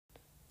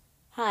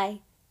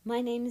Hi,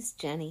 my name is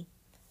Jenny.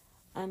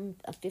 I'm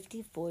a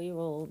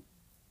 54-year-old,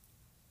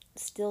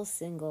 still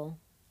single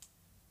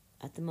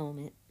at the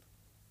moment,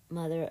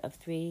 mother of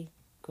 3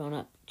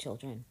 grown-up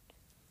children.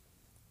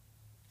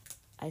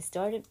 I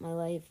started my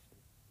life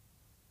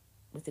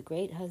with a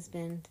great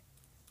husband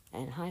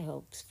and high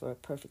hopes for a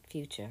perfect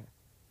future.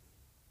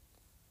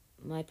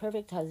 My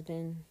perfect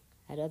husband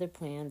had other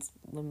plans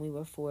when we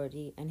were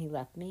 40 and he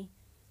left me.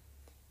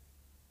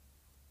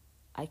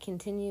 I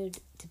continued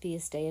to be a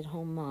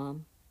stay-at-home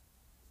mom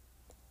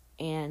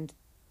and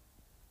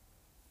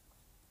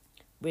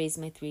raised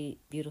my 3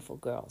 beautiful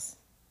girls.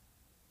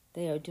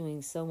 They are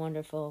doing so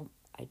wonderful.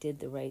 I did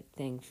the right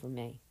thing for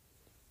me,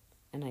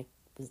 and I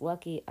was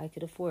lucky I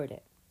could afford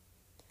it.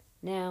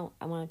 Now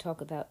I want to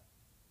talk about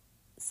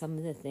some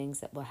of the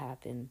things that will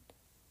happen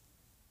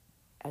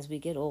as we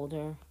get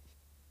older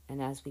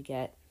and as we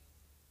get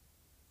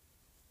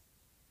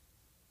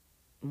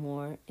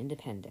more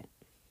independent.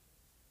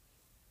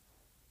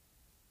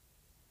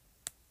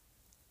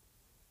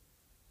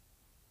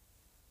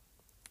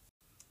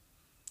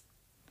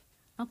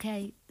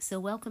 Okay, so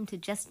welcome to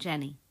Just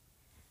Jenny,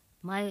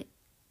 my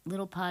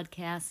little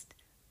podcast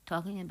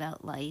talking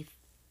about life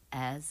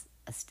as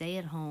a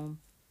stay-at-home,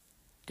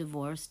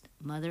 divorced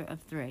mother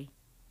of 3,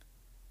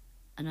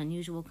 an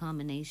unusual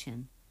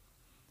combination.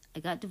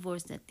 I got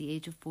divorced at the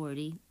age of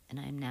 40,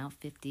 and I am now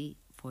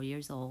 54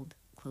 years old,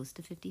 close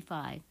to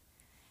 55,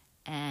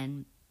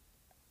 and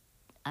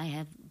I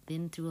have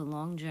been through a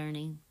long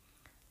journey.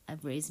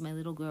 I've raised my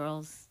little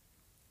girls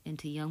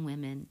into young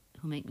women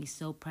who make me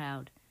so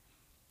proud.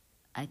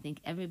 I think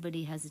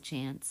everybody has a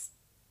chance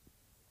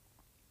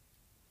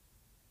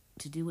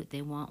to do what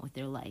they want with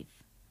their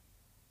life.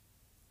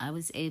 I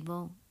was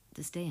able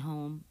to stay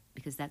home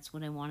because that's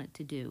what I wanted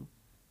to do.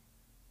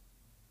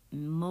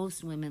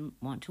 Most women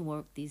want to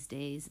work these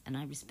days, and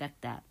I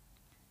respect that.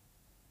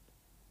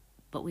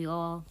 But we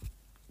all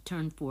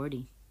turn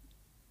 40,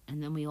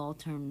 and then we all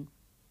turn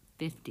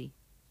 50,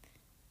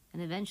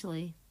 and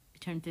eventually we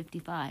turn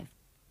 55,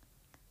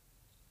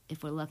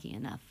 if we're lucky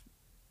enough.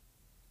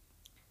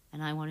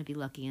 And I want to be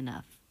lucky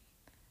enough.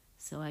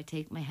 So I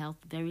take my health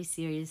very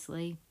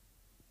seriously.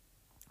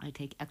 I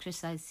take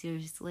exercise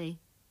seriously.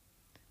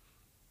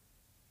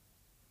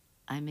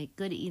 I make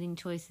good eating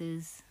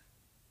choices,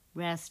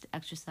 rest,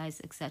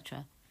 exercise,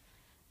 etc.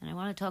 And I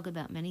want to talk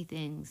about many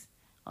things.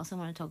 Also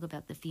want to talk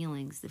about the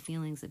feelings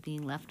of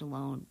being left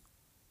alone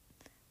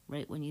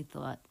right when you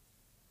thought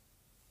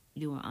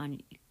you were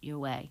on your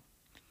way.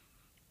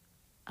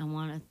 I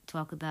want to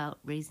talk about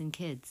raising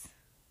kids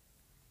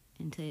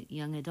into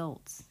young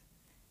adults,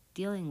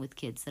 dealing with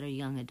kids that are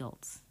young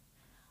adults.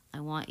 I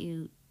want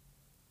you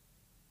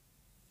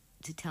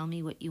to tell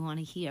me what you want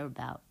to hear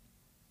about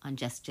on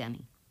Just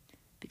Jenny,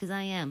 because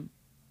I am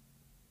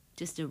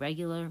just a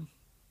regular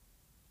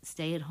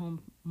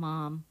stay-at-home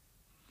mom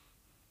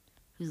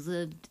who's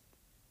lived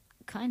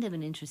kind of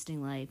an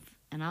interesting life,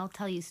 and I'll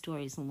tell you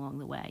stories along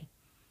the way.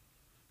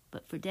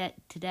 But for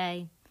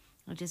today,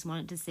 I just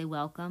wanted to say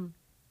welcome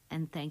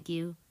and thank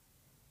you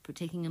for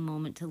taking a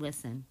moment to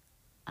listen.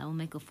 I will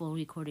make a full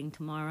recording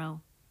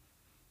tomorrow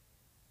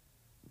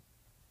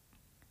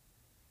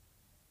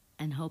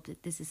and hope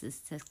that this is a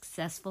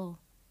successful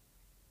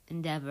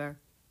endeavor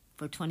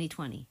for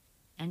 2020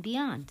 and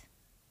beyond.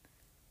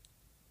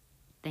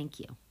 Thank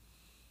you.